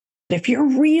If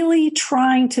you're really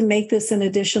trying to make this an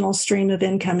additional stream of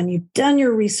income and you've done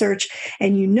your research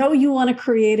and you know you want to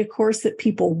create a course that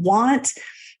people want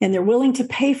and they're willing to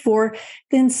pay for,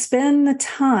 then spend the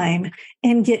time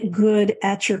and get good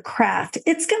at your craft.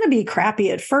 It's going to be crappy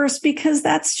at first because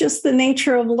that's just the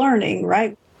nature of learning,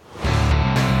 right?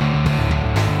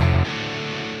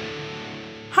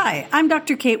 Hi, I'm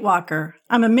Dr. Kate Walker.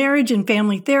 I'm a marriage and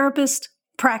family therapist,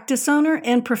 practice owner,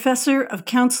 and professor of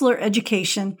counselor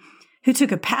education who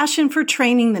took a passion for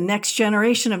training the next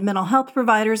generation of mental health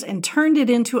providers and turned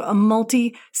it into a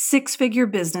multi-six-figure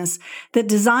business that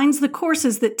designs the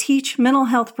courses that teach mental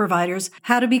health providers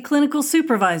how to be clinical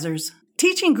supervisors.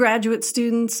 Teaching graduate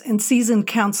students and seasoned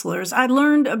counselors, I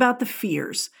learned about the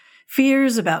fears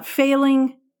about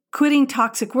failing, quitting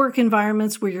toxic work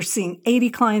environments where you're seeing 80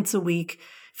 clients a week,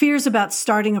 fears about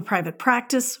starting a private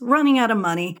practice, running out of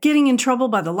money, getting in trouble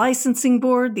by the licensing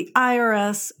board, the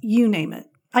IRS, you name it.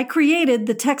 I created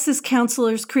the Texas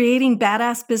Counselors Creating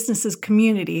Badass Businesses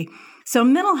community so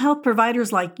mental health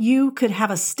providers like you could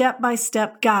have a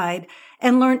step-by-step guide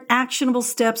and learn actionable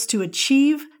steps to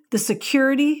achieve the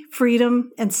security,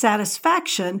 freedom, and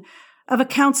satisfaction of a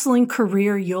counseling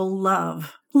career you'll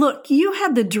love. Look, you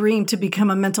had the dream to become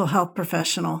a mental health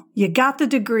professional. You got the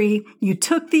degree, you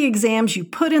took the exams, you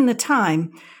put in the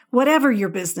time, whatever your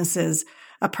business is,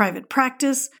 a private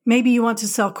practice, maybe you want to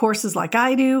sell courses like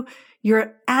I do,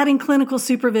 you're adding clinical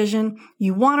supervision,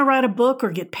 you want to write a book or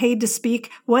get paid to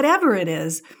speak, whatever it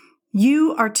is,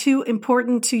 you are too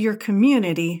important to your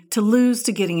community to lose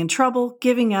to getting in trouble,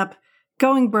 giving up,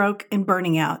 going broke, and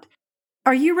burning out.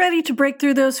 Are you ready to break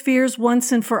through those fears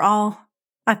once and for all?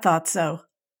 I thought so.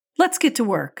 Let's get to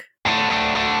work.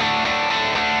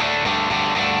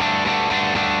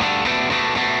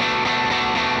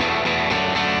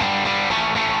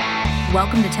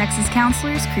 Welcome to Texas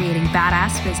Counselors Creating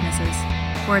Badass Businesses,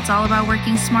 where it's all about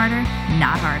working smarter,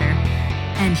 not harder.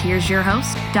 And here's your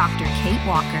host, Dr. Kate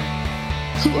Walker,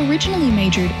 who originally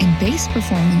majored in bass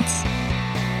performance.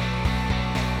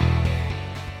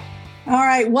 All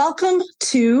right, welcome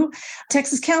to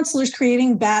Texas Counselors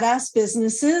Creating Badass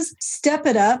Businesses. Step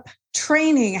it up.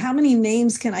 Training. How many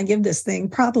names can I give this thing?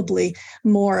 Probably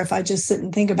more if I just sit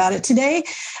and think about it. Today,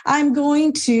 I'm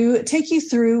going to take you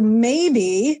through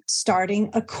maybe starting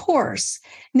a course.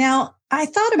 Now, I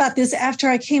thought about this after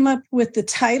I came up with the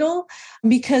title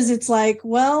because it's like,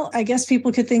 well, I guess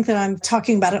people could think that I'm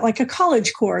talking about it like a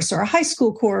college course or a high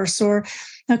school course or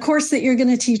a course that you're going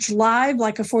to teach live,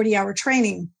 like a 40-hour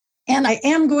training. And I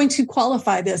am going to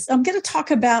qualify this. I'm going to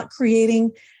talk about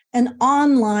creating an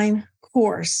online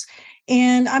course.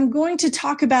 And I'm going to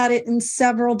talk about it in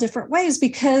several different ways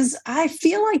because I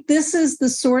feel like this is the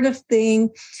sort of thing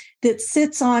that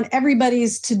sits on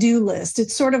everybody's to-do list.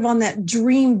 It's sort of on that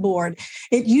dream board.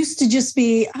 It used to just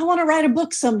be, I want to write a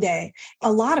book someday.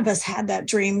 A lot of us had that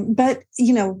dream, but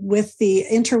with the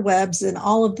interwebs and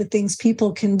all of the things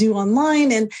people can do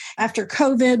online, and after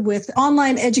COVID, with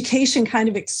online education kind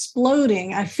of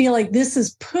exploding, I feel like this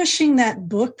is pushing that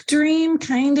book dream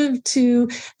kind of to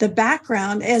the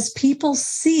background as people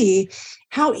see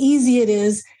how easy it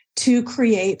is to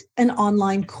create an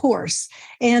online course.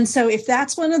 And so if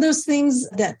that's one of those things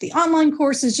that the online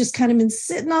course has just kind of been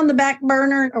sitting on the back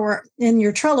burner or in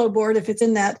your Trello board, if it's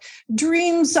in that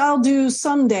dreams I'll do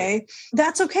someday,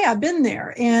 that's okay. I've been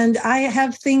there. And I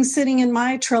have things sitting in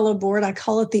my Trello board. I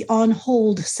call it the on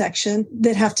hold section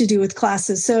that have to do with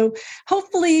classes. So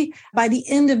hopefully by the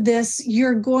end of this,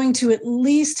 you're going to at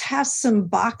least have some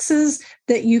boxes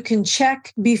that you can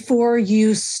check before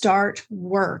you start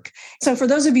work. So for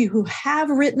those of you who have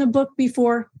written a book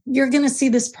before, you're going to see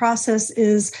this process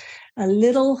is a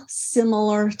little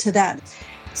similar to that.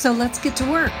 So let's get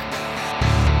to work.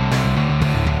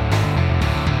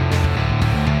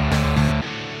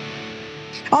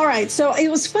 All right. So it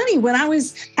was funny when I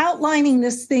was outlining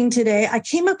this thing today, I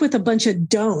came up with a bunch of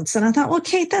don'ts and I thought, well,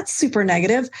 Kate, that's super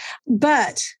negative,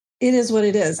 but it is what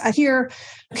it is. I hear,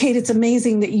 Kate, it's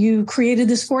amazing that you created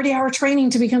this 40-hour training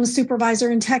to become a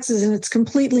supervisor in Texas and it's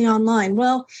completely online.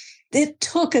 Well, it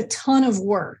took a ton of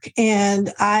work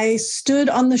and I stood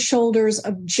on the shoulders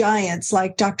of giants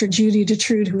like Dr. Judy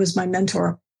DeTrude, who was my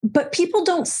mentor. But people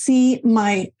don't see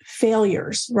my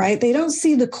failures, right? They don't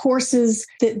see the courses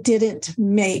that didn't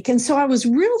make. And so I was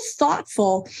real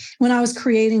thoughtful when I was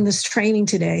creating this training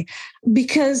today,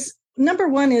 because number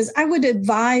one is I would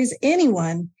advise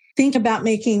anyone think about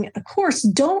making a course.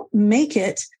 Don't make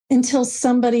it until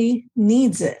somebody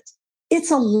needs it.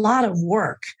 It's a lot of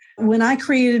work. When I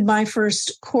created my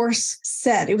first course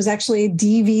set, it was actually a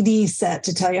DVD set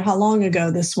to tell you how long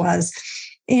ago this was.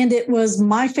 And it was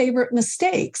my favorite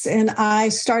mistakes. And I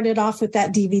started off with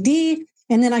that DVD.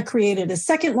 And then I created a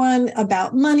second one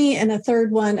about money and a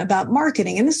third one about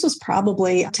marketing. And this was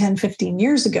probably 10, 15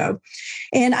 years ago.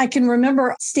 And I can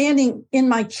remember standing in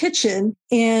my kitchen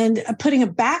and putting a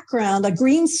background, a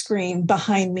green screen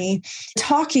behind me,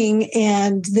 talking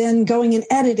and then going and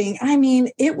editing. I mean,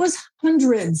 it was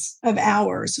hundreds of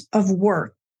hours of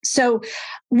work. So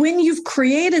when you've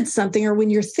created something or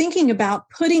when you're thinking about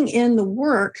putting in the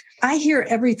work, I hear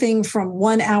everything from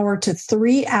 1 hour to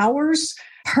 3 hours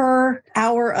per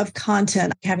hour of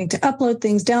content, having to upload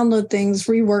things, download things,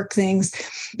 rework things.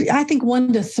 I think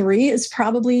 1 to 3 is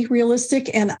probably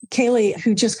realistic. And Kaylee,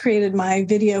 who just created my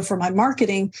video for my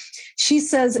marketing, she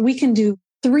says we can do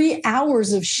 3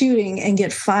 hours of shooting and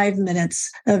get 5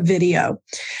 minutes of video.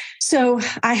 So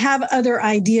I have other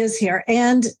ideas here.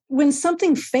 And when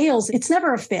something fails, it's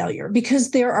never a failure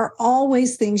because there are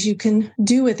always things you can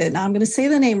do with it. Now, I'm going to say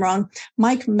the name wrong.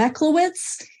 Mike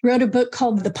Michalowicz wrote a book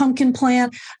called The Pumpkin Plan.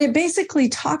 It basically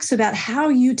talks about how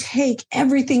you take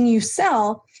everything you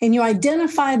sell and you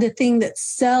identify the thing that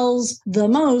sells the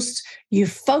most, you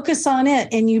focus on it,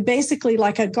 and you basically,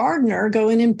 like a gardener, go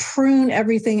in and prune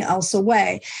everything else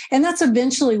away. And that's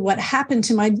eventually what happened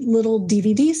to my little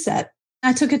DVD set.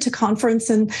 I took it to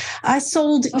conference and I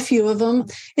sold a few of them.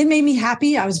 It made me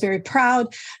happy. I was very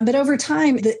proud. But over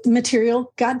time, the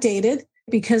material got dated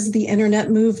because the internet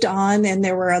moved on and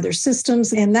there were other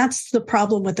systems. And that's the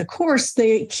problem with the course.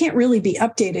 They can't really be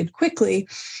updated quickly.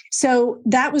 So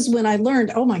that was when I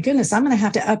learned, oh my goodness, I'm going to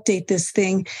have to update this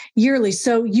thing yearly.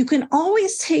 So you can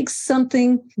always take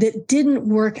something that didn't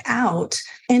work out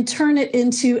and turn it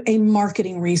into a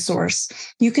marketing resource.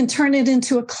 You can turn it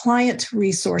into a client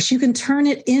resource. You can turn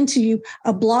it into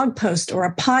a blog post or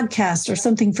a podcast or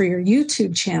something for your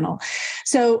YouTube channel.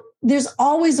 So there's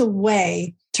always a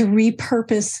way to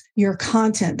repurpose your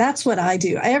content. That's what I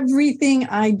do. Everything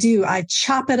I do, I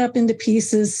chop it up into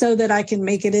pieces so that I can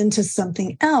make it into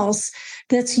something else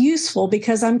that's useful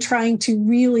because I'm trying to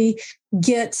really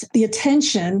get the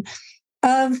attention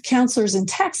of counselors in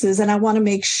Texas. And I want to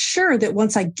make sure that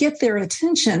once I get their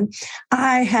attention,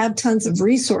 I have tons of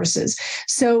resources.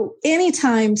 So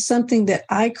anytime something that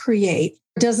I create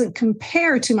doesn't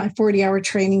compare to my 40-hour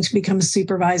training to become a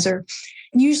supervisor,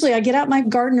 usually I get out my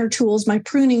gardener tools, my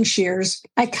pruning shears,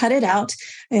 I cut it out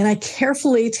and I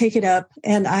carefully take it up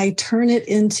and I turn it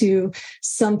into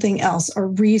something else, a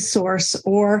resource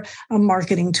or a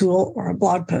marketing tool or a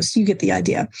blog post. You get the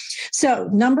idea. So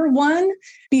number one,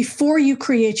 before you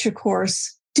create your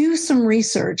course, do some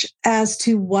research as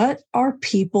to what are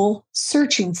people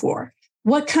searching for.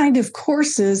 What kind of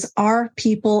courses are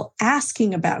people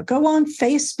asking about? Go on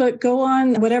Facebook, go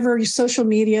on whatever social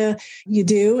media you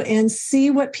do and see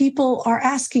what people are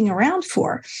asking around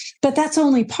for. But that's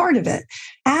only part of it.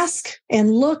 Ask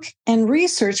and look and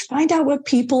research, find out what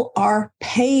people are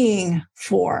paying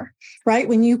for, right?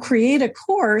 When you create a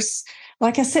course,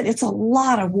 like I said, it's a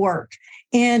lot of work.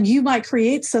 And you might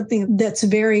create something that's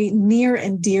very near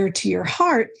and dear to your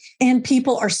heart, and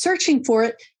people are searching for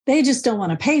it. They just don't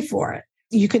want to pay for it.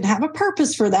 You can have a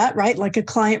purpose for that, right? Like a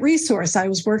client resource. I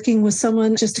was working with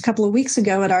someone just a couple of weeks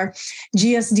ago at our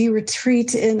GSD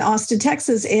retreat in Austin,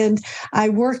 Texas, and I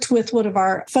worked with one of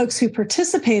our folks who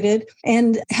participated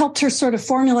and helped her sort of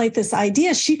formulate this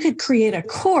idea. She could create a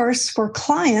course for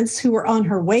clients who were on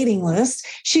her waiting list.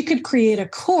 She could create a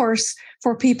course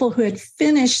for people who had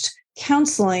finished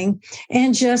counseling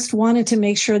and just wanted to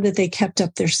make sure that they kept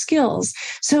up their skills.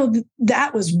 So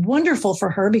that was wonderful for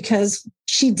her because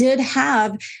she did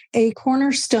have a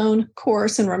cornerstone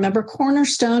course. And remember,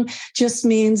 cornerstone just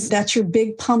means that's your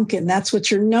big pumpkin. That's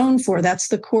what you're known for. That's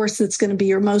the course that's going to be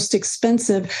your most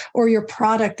expensive or your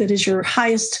product that is your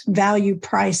highest value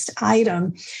priced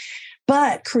item.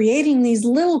 But creating these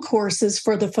little courses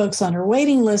for the folks on her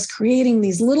waiting list, creating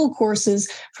these little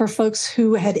courses for folks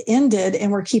who had ended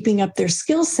and were keeping up their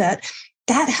skill set,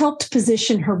 that helped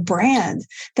position her brand.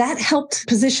 That helped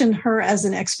position her as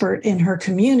an expert in her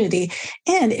community.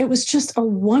 And it was just a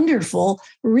wonderful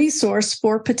resource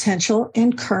for potential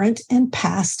and current and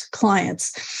past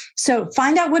clients. So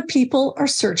find out what people are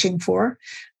searching for.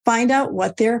 Find out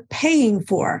what they're paying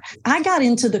for. I got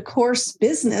into the course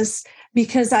business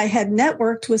because I had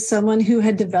networked with someone who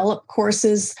had developed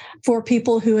courses for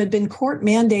people who had been court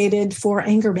mandated for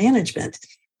anger management.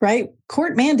 right?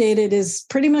 Court mandated is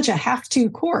pretty much a have-to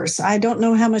course. I don't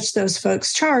know how much those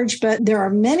folks charge, but there are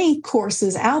many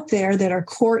courses out there that are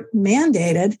court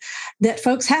mandated that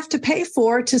folks have to pay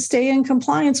for to stay in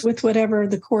compliance with whatever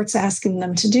the court's asking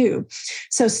them to do.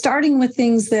 So starting with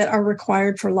things that are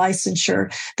required for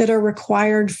licensure, that are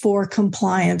required for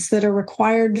compliance, that are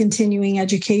required continuing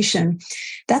education,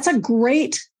 that's a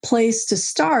great place to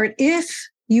start if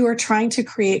you are trying to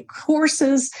create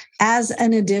courses as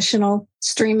an additional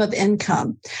stream of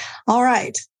income. All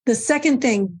right. The second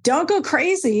thing, don't go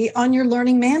crazy on your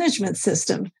learning management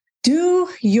system. Do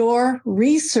your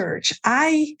research.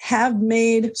 I have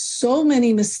made so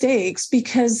many mistakes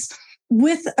because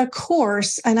with a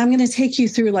course, and I'm going to take you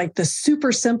through like the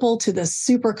super simple to the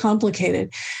super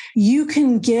complicated, you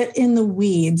can get in the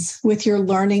weeds with your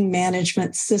learning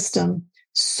management system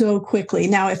so quickly.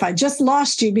 Now, if I just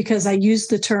lost you because I used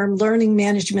the term learning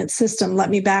management system, let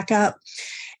me back up.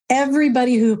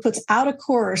 Everybody who puts out a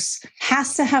course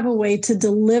has to have a way to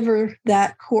deliver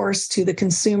that course to the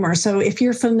consumer. So if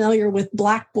you're familiar with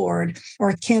Blackboard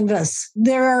or Canvas,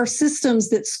 there are systems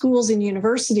that schools and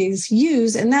universities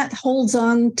use, and that holds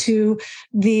on to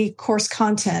the course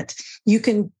content. You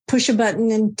can push a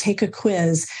button and take a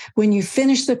quiz. When you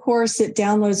finish the course, it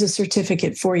downloads a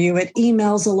certificate for you. It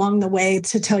emails along the way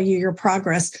to tell you your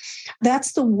progress.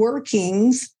 That's the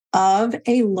workings of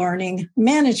a learning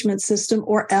management system,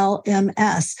 or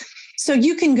LMS. So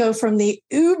you can go from the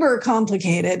uber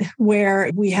complicated,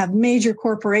 where we have major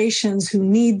corporations who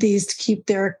need these to keep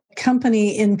their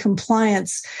company in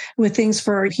compliance with things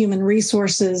for human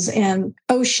resources and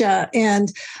OSHA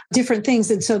and different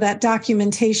things. And so that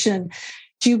documentation,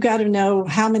 you've got to know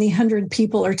how many hundred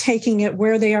people are taking it,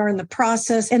 where they are in the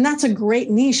process. And that's a great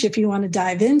niche if you want to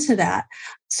dive into that.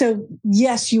 So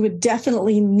yes, you would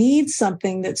definitely need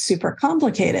something that's super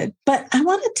complicated. But I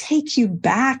want to take you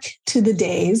back to the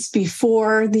days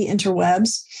before the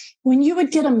interwebs, when you would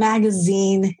get a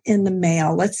magazine in the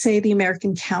mail. Let's say the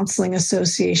American Counseling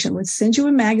Association would send you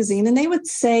a magazine and they would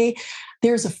say,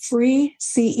 there's a free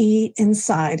CE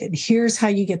inside, and here's how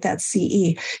you get that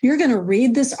CE. You're going to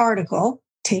read this article,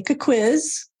 take a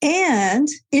quiz, and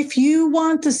if you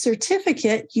want the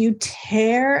certificate, you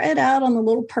tear it out on the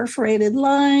little perforated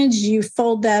lines, you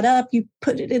fold that up, you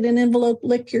put it in an envelope,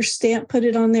 lick your stamp, put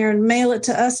it on there, and mail it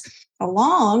to us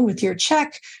along with your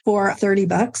check for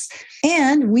 $30,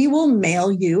 and we will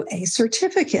mail you a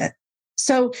certificate.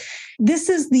 So this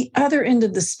is the other end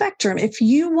of the spectrum. If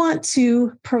you want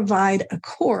to provide a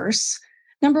course,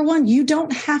 number one, you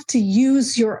don't have to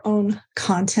use your own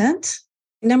content.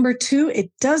 Number two,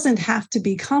 it doesn't have to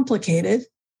be complicated.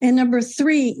 And number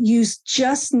three, you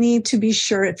just need to be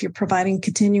sure, if you're providing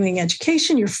continuing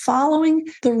education, you're following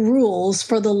the rules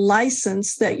for the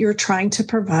license that you're trying to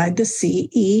provide the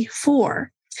CE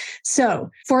for. So,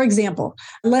 for example,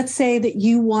 let's say that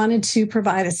you wanted to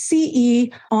provide a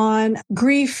CE on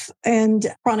grief and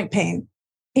chronic pain.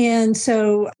 And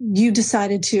so you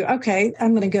decided to, okay, I'm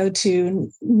going to go to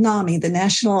NAMI, the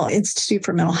National Institute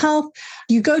for Mental Health.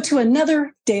 You go to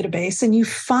another database and you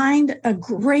find a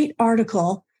great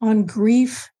article on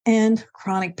grief and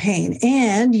chronic pain.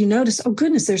 And you notice, oh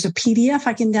goodness, there's a PDF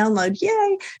I can download.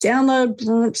 Yay,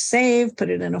 download, save, put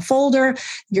it in a folder.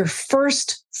 Your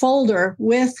first folder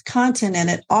with content in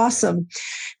it. Awesome.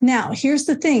 Now, here's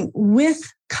the thing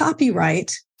with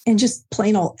copyright and just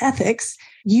plain old ethics,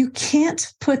 you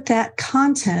can't put that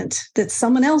content that's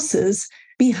someone else's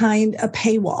behind a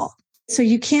paywall. So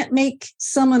you can't make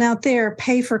someone out there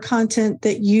pay for content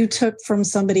that you took from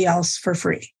somebody else for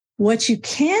free. What you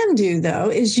can do,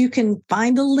 though, is you can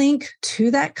find a link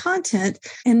to that content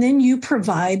and then you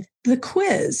provide the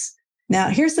quiz. Now,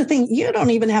 here's the thing. You don't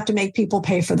even have to make people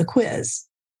pay for the quiz.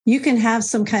 You can have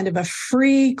some kind of a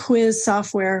free quiz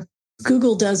software.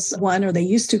 Google does one, or they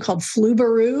used to, called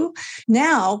Flubaroo.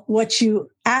 Now, what you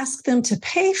ask them to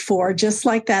pay for, just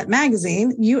like that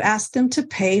magazine, you ask them to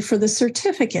pay for the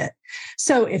certificate.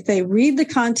 So if they read the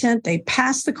content, they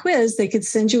pass the quiz, they could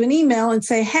send you an email and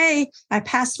say, hey, I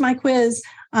passed my quiz.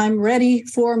 I'm ready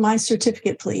for my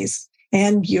certificate, please.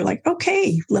 And you're like,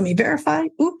 okay, let me verify.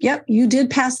 Oop, yep, you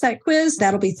did pass that quiz.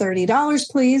 That'll be $30,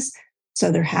 please. So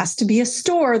there has to be a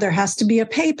store, there has to be a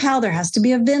PayPal, there has to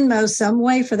be a Venmo, some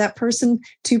way for that person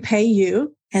to pay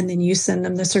you, and then you send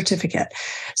them the certificate.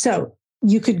 So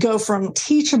you could go from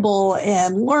Teachable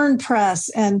and LearnPress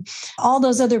and all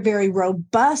those other very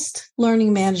robust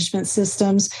learning management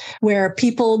systems where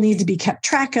people need to be kept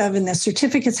track of, and the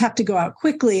certificates have to go out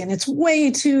quickly. And it's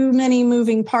way too many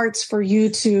moving parts for you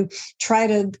to try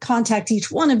to contact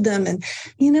each one of them. And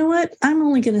you know what? I'm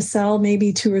only going to sell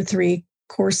maybe 2 or 3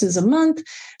 courses a month,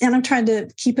 and I'm trying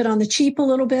to keep it on the cheap a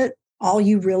little bit. All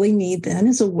you really need then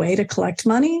is a way to collect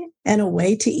money and a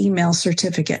way to email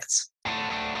certificates.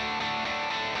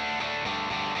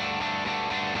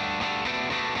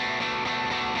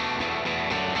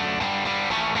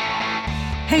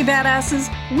 Hey, badasses,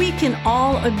 we can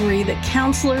all agree that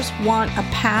counselors want a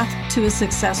path to a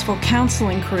successful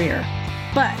counseling career.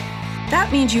 But that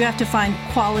means you have to find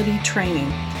quality training.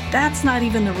 That's not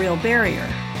even the real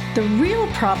barrier. The real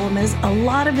problem is a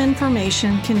lot of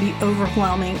information can be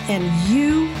overwhelming, and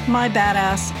you, my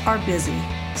badass, are busy.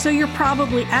 So you're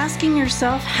probably asking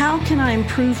yourself, how can I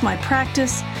improve my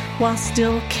practice while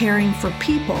still caring for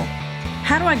people?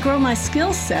 How do I grow my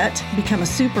skill set, become a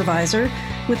supervisor,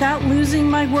 without losing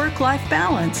my work-life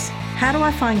balance? How do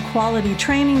I find quality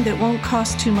training that won't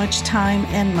cost too much time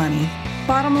and money?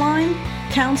 Bottom line,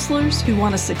 counselors who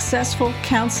want a successful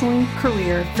counseling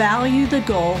career value the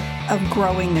goal of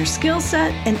growing their skill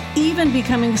set and even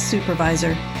becoming a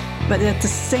supervisor, but at the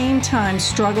same time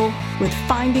struggle with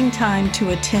finding time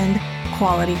to attend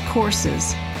quality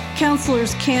courses.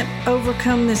 Counselors can't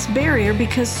overcome this barrier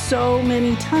because so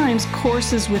many times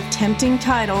courses with tempting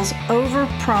titles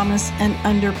overpromise and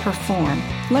underperform.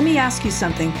 Let me ask you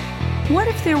something. What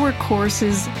if there were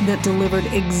courses that delivered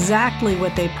exactly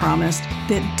what they promised,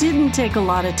 that didn't take a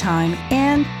lot of time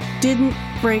and didn't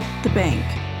break the bank?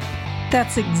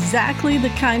 That's exactly the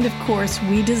kind of course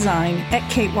we design at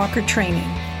Kate Walker Training.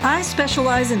 I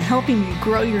specialize in helping you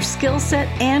grow your skill set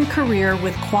and career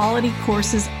with quality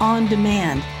courses on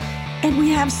demand. And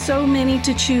we have so many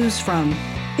to choose from.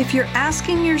 If you're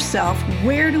asking yourself,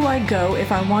 where do I go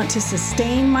if I want to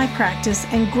sustain my practice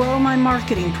and grow my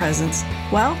marketing presence?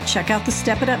 Well, check out the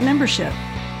Step It Up membership.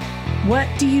 What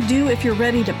do you do if you're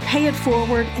ready to pay it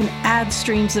forward and add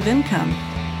streams of income?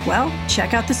 Well,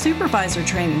 check out the supervisor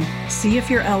training. See if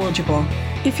you're eligible.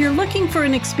 If you're looking for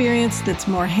an experience that's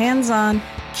more hands-on,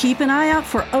 keep an eye out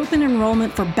for open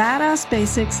enrollment for Badass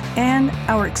Basics and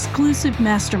our exclusive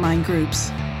mastermind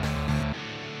groups.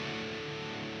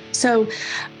 So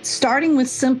starting with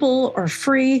simple or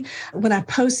free, when I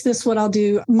post this, what I'll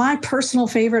do, my personal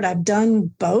favorite, I've done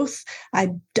both.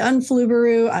 I've done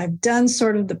Flubaroo. I've done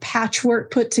sort of the patchwork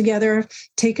put together,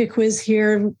 take a quiz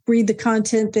here, read the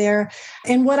content there.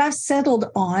 And what I've settled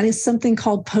on is something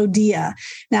called Podia.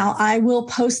 Now, I will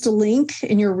post a link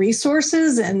in your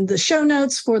resources and the show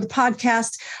notes for the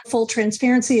podcast. Full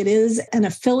transparency, it is an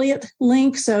affiliate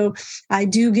link. So I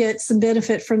do get some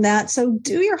benefit from that. So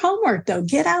do your homework, though.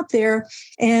 Get out there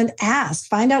and ask,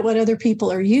 find out what other people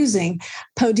are using.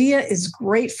 Podia is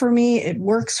great for me. It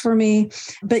works for me,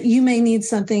 but you may need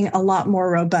something a lot more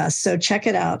robust. So check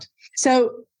it out.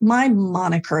 So my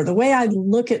moniker, the way I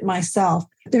look at myself,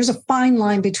 there's a fine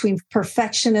line between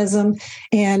perfectionism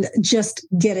and just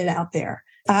get it out there.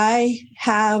 I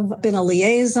have been a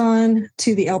liaison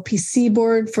to the LPC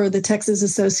board for the Texas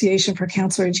Association for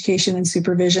Counselor Education and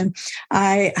Supervision.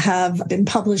 I have been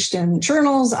published in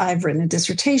journals. I've written a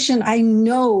dissertation. I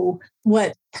know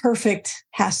what perfect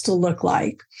has to look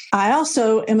like. I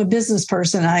also am a business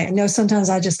person. I know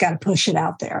sometimes I just got to push it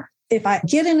out there. If I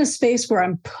get in a space where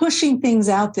I'm pushing things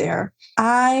out there,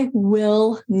 I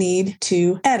will need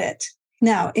to edit.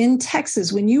 Now, in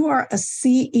Texas, when you are a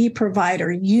CE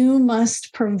provider, you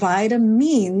must provide a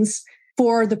means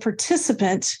for the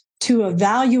participant to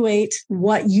evaluate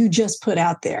what you just put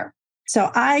out there.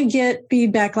 So I get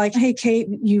feedback like, hey, Kate,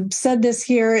 you said this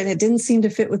here and it didn't seem to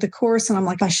fit with the course. And I'm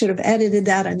like, I should have edited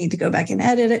that. I need to go back and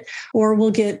edit it. Or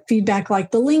we'll get feedback like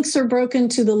the links are broken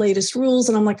to the latest rules.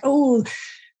 And I'm like, oh,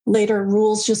 later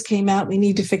rules just came out. We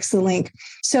need to fix the link.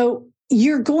 So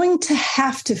you're going to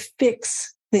have to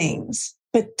fix things,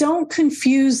 but don't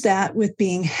confuse that with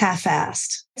being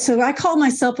half-assed. So I call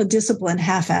myself a disciplined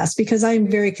half-assed because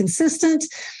I'm very consistent,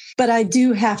 but I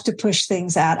do have to push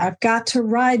things out. I've got to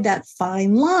ride that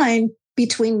fine line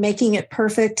between making it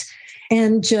perfect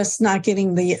and just not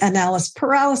getting the analysis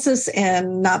paralysis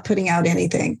and not putting out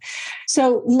anything.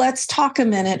 So let's talk a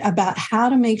minute about how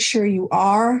to make sure you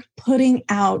are putting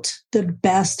out the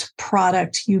best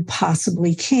product you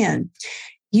possibly can.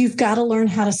 You've got to learn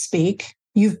how to speak.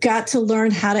 You've got to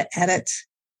learn how to edit.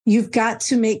 You've got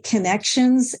to make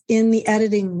connections in the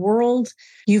editing world.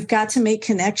 You've got to make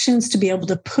connections to be able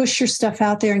to push your stuff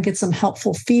out there and get some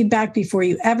helpful feedback before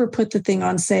you ever put the thing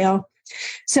on sale.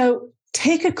 So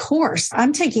take a course.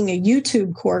 I'm taking a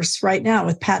YouTube course right now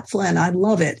with Pat Flynn. I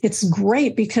love it. It's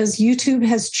great because YouTube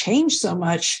has changed so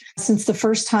much since the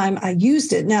first time I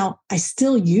used it. Now, I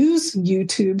still use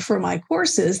YouTube for my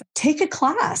courses. Take a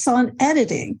class on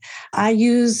editing. I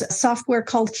use software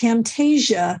called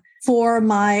Camtasia for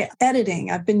my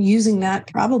editing. I've been using that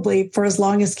probably for as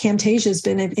long as Camtasia has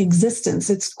been in existence.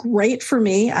 It's great for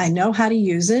me. I know how to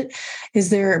use it. Is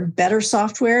there better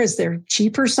software? Is there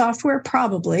cheaper software?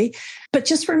 Probably. But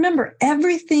just remember,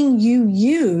 everything you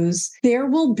use, there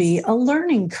will be a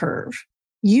learning curve.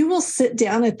 You will sit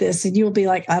down at this and you'll be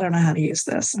like, I don't know how to use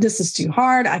this. This is too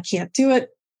hard. I can't do it.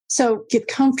 So get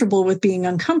comfortable with being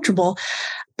uncomfortable,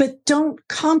 but don't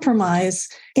compromise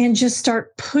and just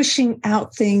start pushing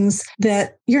out things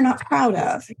that you're not proud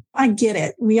of. I get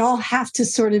it. We all have to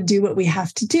sort of do what we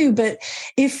have to do. But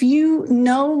if you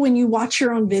know when you watch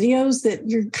your own videos that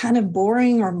you're kind of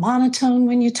boring or monotone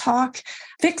when you talk,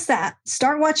 fix that.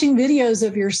 Start watching videos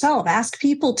of yourself. Ask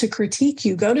people to critique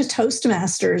you. Go to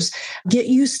Toastmasters. Get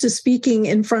used to speaking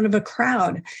in front of a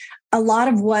crowd. A lot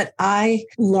of what I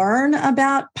learn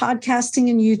about podcasting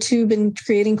and YouTube and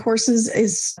creating courses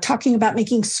is talking about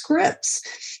making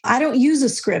scripts. I don't use a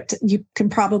script. You can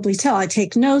probably tell. I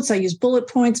take notes, I use bullet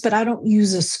points, but I don't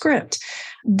use a script.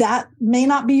 That may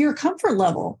not be your comfort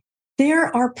level.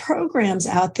 There are programs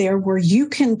out there where you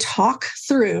can talk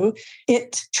through,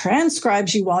 it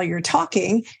transcribes you while you're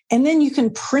talking, and then you can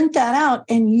print that out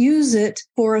and use it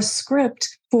for a script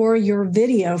for your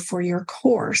video, for your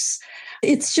course.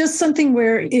 It's just something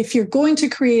where if you're going to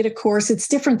create a course, it's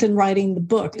different than writing the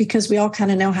book because we all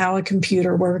kind of know how a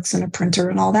computer works and a printer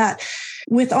and all that.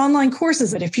 With online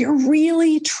courses, but if you're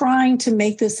really trying to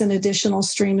make this an additional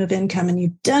stream of income and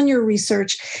you've done your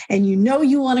research and you know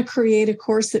you want to create a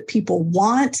course that people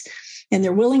want and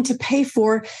they're willing to pay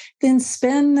for, then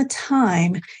spend the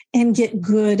time and get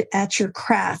good at your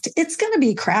craft. It's going to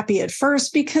be crappy at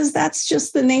first because that's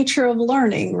just the nature of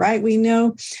learning, right? We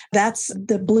know that's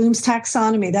the Bloom's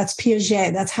taxonomy. That's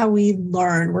Piaget. That's how we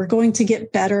learn. We're going to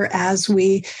get better as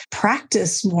we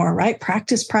practice more, right?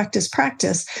 Practice, practice,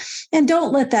 practice. And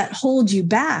don't let that hold you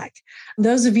back.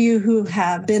 Those of you who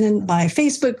have been in my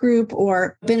Facebook group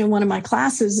or been in one of my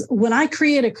classes, when I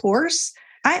create a course,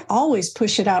 I always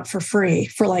push it out for free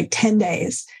for like 10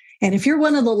 days. And if you're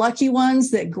one of the lucky ones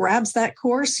that grabs that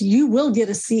course, you will get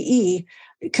a CE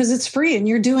because it's free and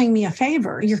you're doing me a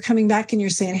favor. You're coming back and you're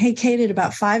saying, hey, Kate, at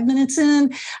about 5 minutes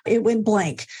in, it went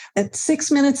blank. At 6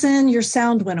 minutes in, your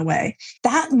sound went away.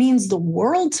 That means the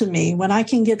world to me when I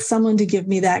can get someone to give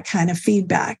me that kind of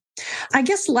feedback. I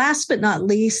guess last but not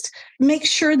least, make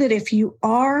sure that if you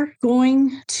are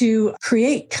going to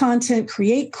create content,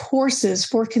 create courses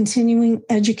for continuing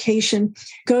education,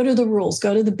 go to the rules,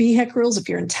 go to the BHEC rules. If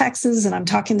you're in Texas and I'm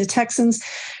talking to Texans,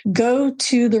 go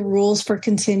to the rules for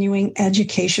continuing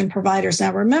education providers.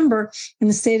 Now, remember, in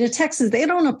the state of Texas, they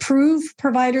don't approve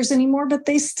providers anymore, but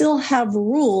they still have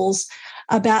rules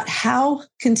about how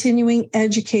continuing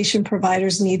education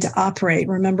providers need to operate.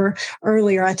 Remember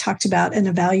earlier, I talked about an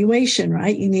evaluation,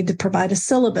 right? You need to provide a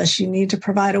syllabus. You need to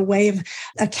provide a way of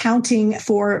accounting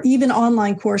for even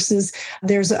online courses.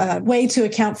 There's a way to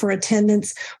account for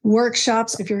attendance.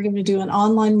 Workshops, if you're going to do an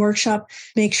online workshop,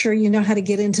 make sure you know how to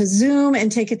get into Zoom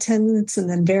and take attendance and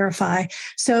then verify.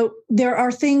 So there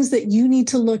are things that you need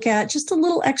to look at, just a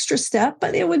little extra step,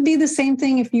 but it would be the same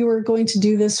thing if you were going to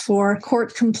do this for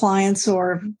court compliance or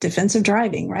defensive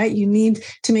driving, right? You need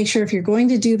to make sure if you're going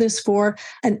to do this for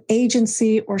an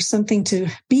agency or something to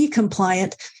be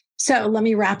compliant. So let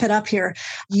me wrap it up here.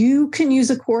 You can use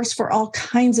a course for all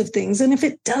kinds of things. And if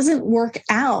it doesn't work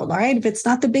out, all right, if it's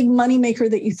not the big moneymaker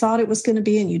that you thought it was going to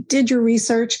be, and you did your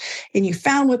research and you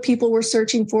found what people were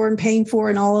searching for and paying for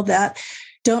and all of that,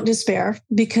 don't despair,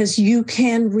 because you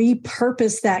can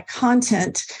repurpose that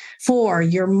content for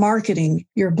your marketing,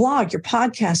 your blog, your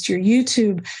podcast, your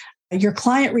YouTube, your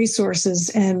client resources.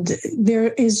 And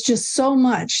there is just so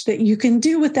much that you can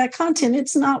do with that content.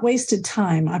 It's not wasted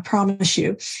time, I promise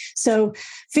you. So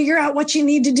figure out what you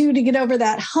need to do to get over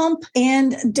that hump.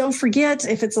 And don't forget,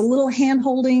 if it's a little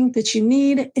hand-holding that you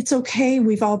need, it's okay.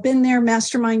 We've all been there.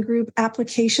 Mastermind group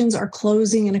applications are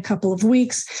closing in a couple of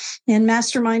weeks. And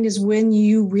Mastermind is when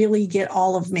you really get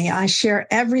all of me. I share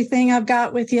everything I've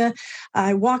got with you.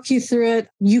 I walk you through it.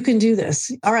 You can do this.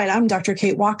 All right. I'm Dr.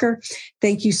 Kate Walker.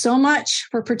 Thank you so much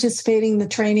for participating in the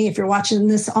training. If you're watching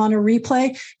this on a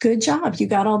replay, good job. You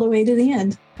got all the way to the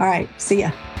end. All right. See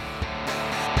ya.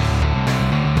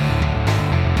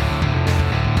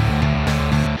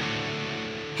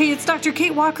 Hey, it's Dr.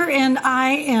 Kate Walker, and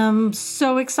I am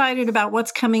so excited about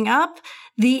what's coming up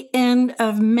the end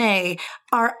of May.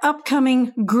 Our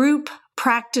upcoming group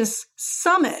practice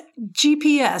summit,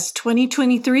 GPS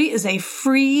 2023, is a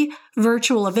free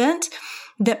virtual event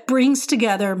that brings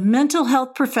together mental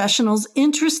health professionals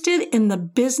interested in the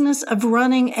business of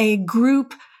running a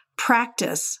group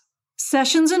practice.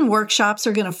 Sessions and workshops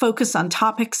are going to focus on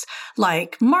topics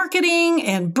like marketing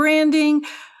and branding,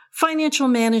 financial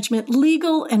management,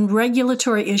 legal and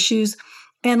regulatory issues,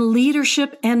 and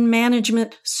leadership and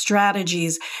management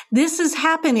strategies. This is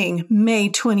happening May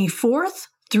 24th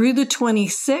through the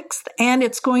 26th, and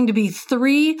it's going to be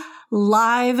 3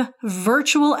 live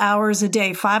virtual hours a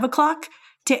day, 5 o'clock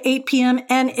to 8 p.m.,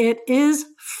 and it is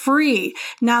free.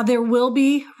 Now, there will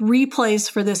be replays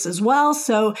for this as well,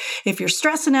 so if you're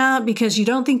stressing out because you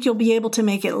don't think you'll be able to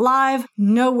make it live,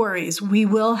 no worries. We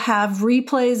will have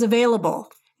replays available.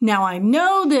 Now, I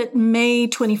know that May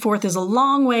 24th is a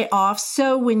long way off,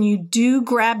 so when you do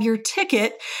grab your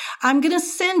ticket, I'm going to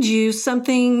send you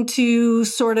something to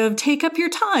sort of take up your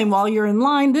time while you're in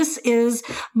line. This is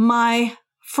my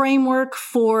framework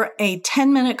for a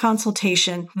 10-minute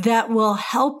consultation that will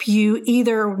help you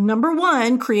either, number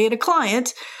 1, create a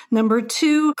client, number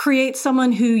 2, create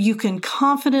someone who you can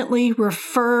confidently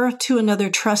refer to another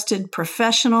trusted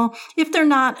professional if they're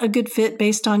not a good fit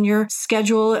based on your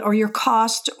schedule or your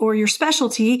cost or your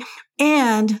specialty.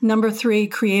 And number 3,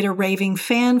 create a raving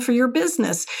fan for your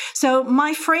business. So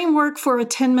my framework for a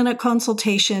 10-minute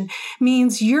consultation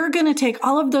means you're going to take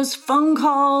all of those phone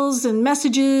calls and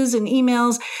messages and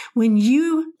emails. When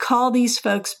you call these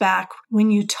folks back,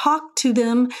 when you talk to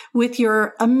them with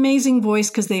your amazing voice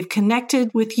because they've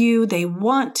connected with you, they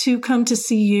want to come to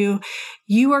see you,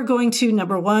 you are going to,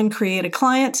 number 1, create a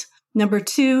client. Number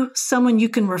 2, someone you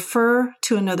can refer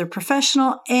to another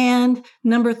professional. And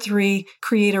number 3,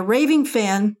 create a raving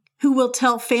fan who will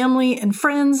tell family and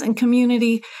friends and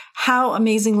community how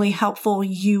amazingly helpful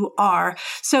you are.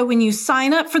 So when you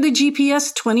sign up for the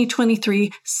GPS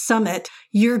 2023 Summit,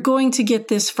 you're going to get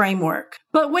this framework.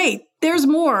 But wait, there's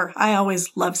more. I always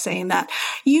love saying that.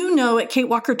 You know, at Kate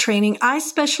Walker Training, I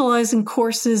specialize in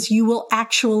courses you will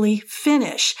actually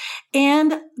finish.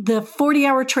 And the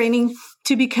 40-hour training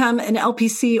to become an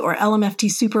LPC or LMFT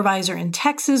supervisor in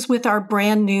Texas with our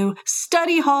brand new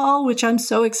study hall, which I'm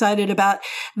so excited about.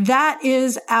 That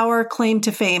is our claim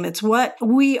to fame. It's what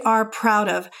we are proud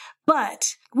of.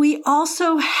 But we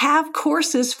also have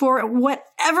courses for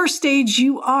whatever stage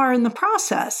you are in the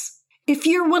process. If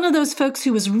you're one of those folks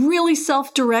who is really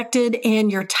self-directed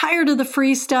and you're tired of the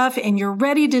free stuff and you're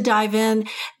ready to dive in,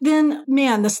 then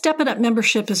man, the Step It Up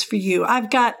membership is for you. I've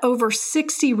got over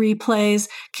 60 replays,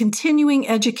 continuing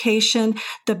education,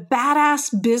 the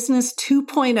Badass Business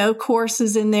 2.0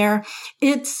 courses in there.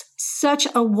 It's such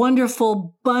a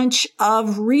wonderful bunch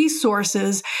of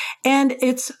resources, and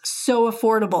it's so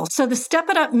affordable. So the Step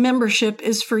It Up membership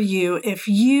is for you if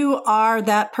you are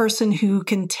that person who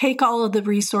can take all of the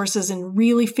resources and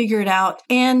really figure it out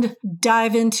and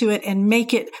dive into it and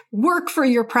make it work for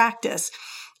your practice.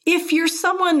 If you're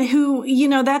someone who,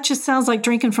 that just sounds like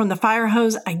drinking from the fire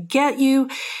hose, I get you.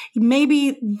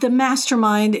 Maybe the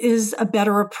mastermind is a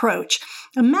better approach.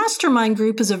 A mastermind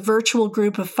group is a virtual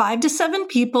group of 5 to 7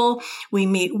 people. We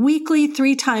meet weekly,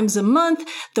 3 times a month.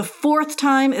 The 4th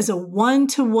time is a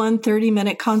 1-to-1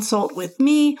 30-minute consult with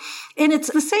me. And it's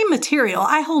the same material.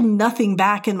 I hold nothing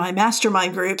back in my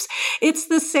mastermind groups. It's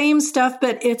the same stuff,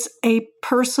 but it's a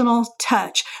personal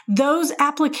touch. Those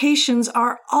applications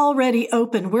are already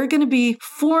open. We're going to be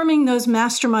forming those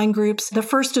mastermind groups the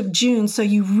 1st of June. So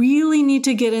you really need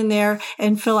to get in there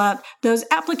and fill out those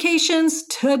applications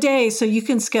today so you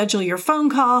can schedule your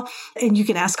phone call and you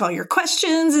can ask all your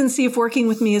questions and see if working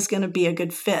with me is going to be a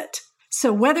good fit.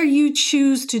 So whether you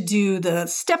choose to do the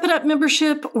Step It Up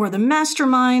membership or the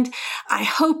mastermind, I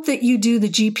hope that you do the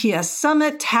GPS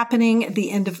Summit happening at the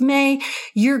end of May.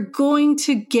 You're going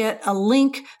to get a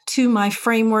link to my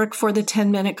framework for the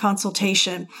 10-minute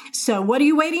consultation. So what are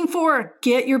you waiting for?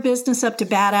 Get your business up to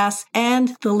badass,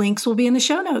 and the links will be in the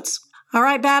show notes. All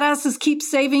right, badasses, keep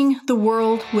saving the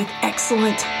world with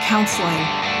excellent counseling.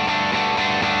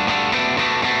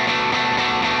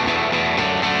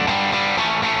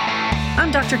 I'm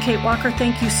Dr. Kate Walker.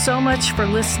 Thank you so much for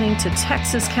listening to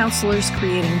Texas Counselors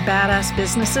Creating Badass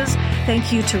Businesses.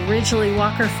 Thank you to Ridgely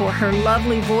Walker for her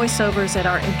lovely voiceovers at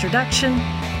our introduction.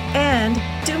 And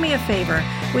do me a favor,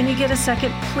 when you get a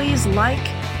second, please like,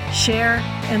 share,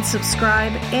 and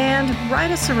subscribe, and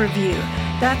write us a review.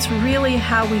 That's really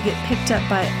how we get picked up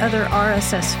by other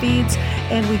RSS feeds,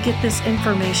 and we get this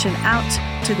information out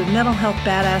to the mental health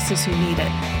badasses who need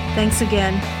it. Thanks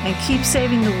again, and keep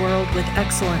saving the world with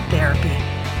excellent therapy.